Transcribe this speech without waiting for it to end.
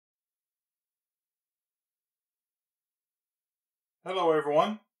Hello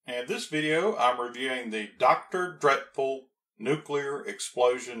everyone. In this video I'm reviewing the Dr. Dreadful Nuclear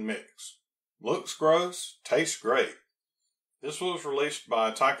Explosion Mix. Looks gross, tastes great. This was released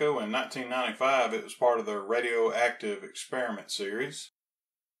by TYCO in 1995. It was part of their Radioactive experiment series.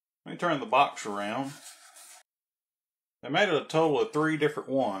 Let me turn the box around. They made a total of 3 different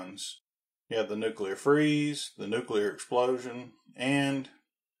ones. You have the nuclear freeze, the nuclear explosion, and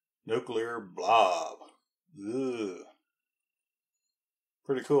nuclear blob. Ugh.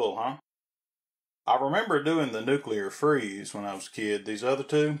 Pretty cool, huh? I remember doing the nuclear freeze when I was a kid. These other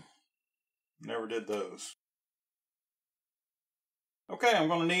two, never did those. Okay, I'm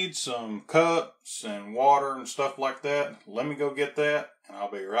going to need some cups and water and stuff like that. Let me go get that, and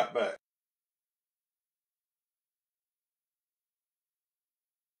I'll be right back.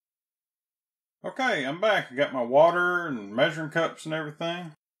 Okay, I'm back. I got my water and measuring cups and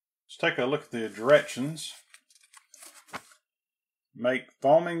everything. Let's take a look at the directions. Make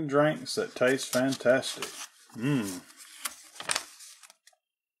foaming drinks that taste fantastic.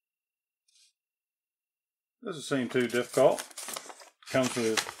 Doesn't seem too difficult. Comes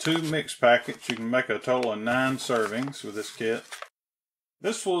with 2 mix packets. You can make a total of 9 servings with this kit.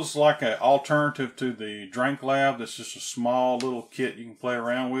 This was like an alternative to the Drink Lab. This is just a small little kit you can play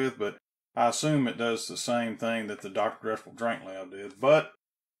around with, but I assume it does the same thing that the Dr. Dreadful Drink Lab did. But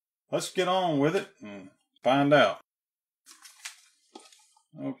let's get on with it and find out.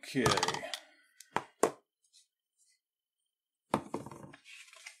 Okay.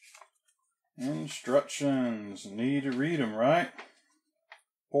 Instructions. Need to read them, right?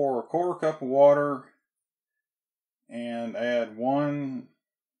 Pour a 1/4 cup of water and add 1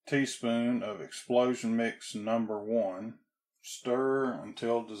 teaspoon of explosion mix number 1. Stir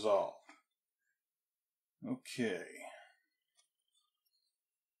until dissolved. Okay.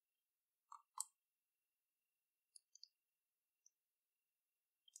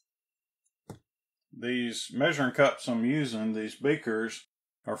 These measuring cups I'm using, these beakers,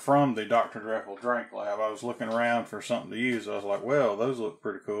 are from the Dr. Dreadful Drink Lab. I was looking around for something to use. I was like, well, those look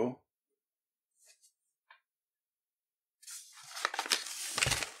pretty cool.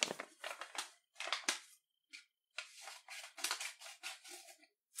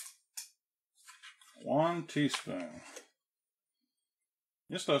 One teaspoon.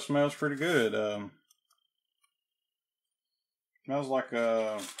 This stuff smells pretty good. Smells like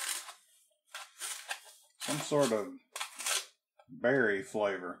some sort of berry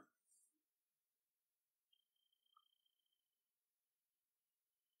flavor.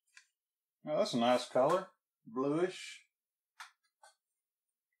 Oh, that's a nice color. Bluish.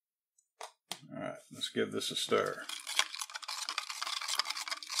 Alright, let's give this a stir.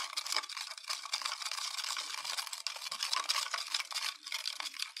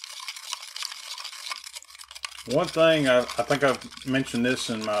 One thing, I think I've mentioned this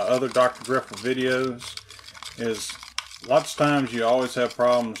in my other Dr. Dreadful videos, is lots of times you always have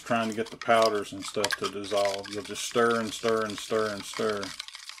problems trying to get the powders and stuff to dissolve. You'll just stir and stir and stir and stir.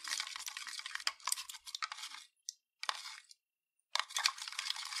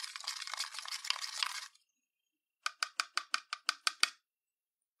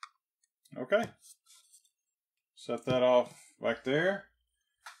 Okay. Set that off back there.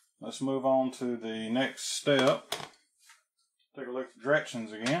 Let's move on to the next step. Take a look at the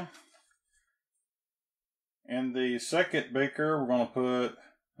directions again. In the second beaker, we're going to put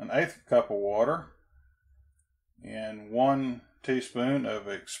an 1/8 cup of water and 1 teaspoon of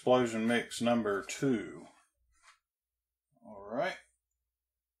explosion mix number 2. All right.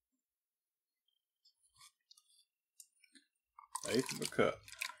 1/8 of a cup.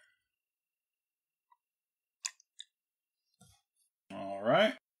 All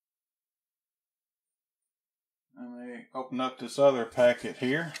right. Let me open up this other packet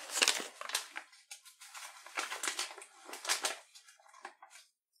here.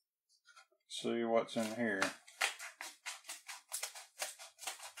 See what's in here.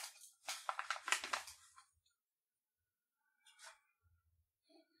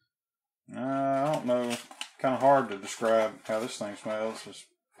 I don't know. Kind of hard to describe how this thing smells. This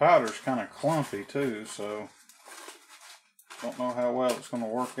powder's kind of clumpy too, so don't know how well it's going to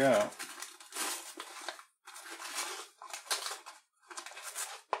work out.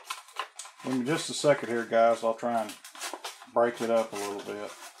 Give me just a second here, guys. I'll try and break it up a little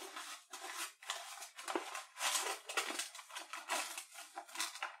bit.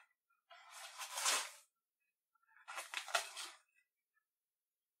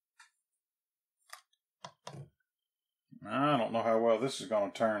 I don't know how well this is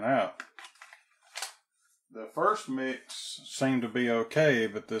going to turn out. The first mix seemed to be okay,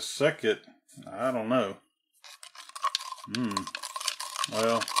 but this second, I don't know.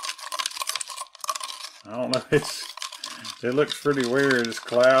 Well, I don't know. It looks pretty weird. It's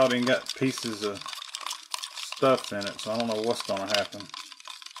cloudy and got pieces of stuff in it, so I don't know what's going to happen.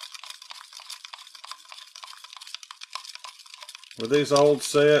 With these old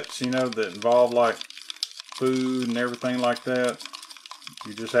sets, you know, that involve like food and everything like that,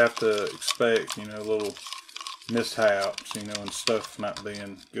 you just have to expect, you know, little mishaps, you know, and stuff not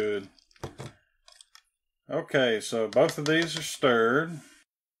being good. Okay, so both of these are stirred.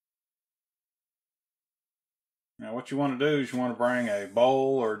 Now what you want to do is you want to bring a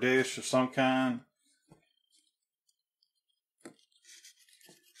bowl or dish of some kind.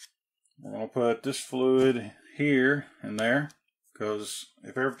 We're going to put this fluid here and there, because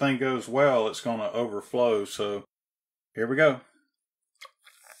if everything goes well, it's going to overflow. So here we go.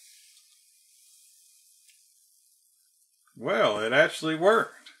 Well, it actually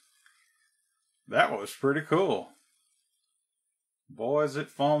worked. That was pretty cool. Boy, is it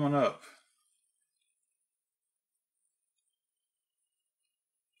foaming up.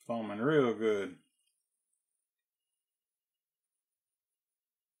 Foaming real good.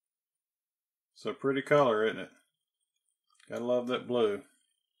 It's a pretty color, isn't it? Gotta love that blue.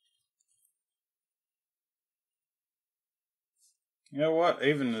 You know what?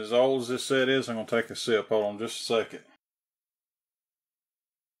 Even as old as this set is, I'm going to take a sip. Hold on just a second.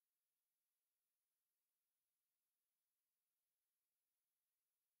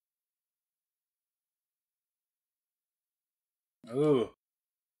 Ooh.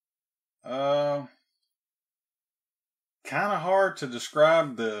 Kind of hard to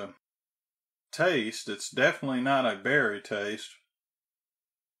describe the taste. It's definitely not a berry taste.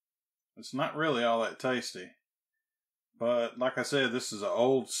 It's not really all that tasty. But like I said, this is an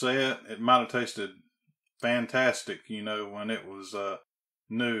old set. It might have tasted fantastic, you know, when it was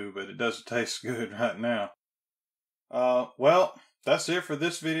new, but it doesn't taste good right now. Well, that's it for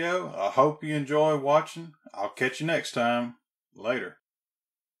this video. I hope you enjoy watching. I'll catch you next time. Later.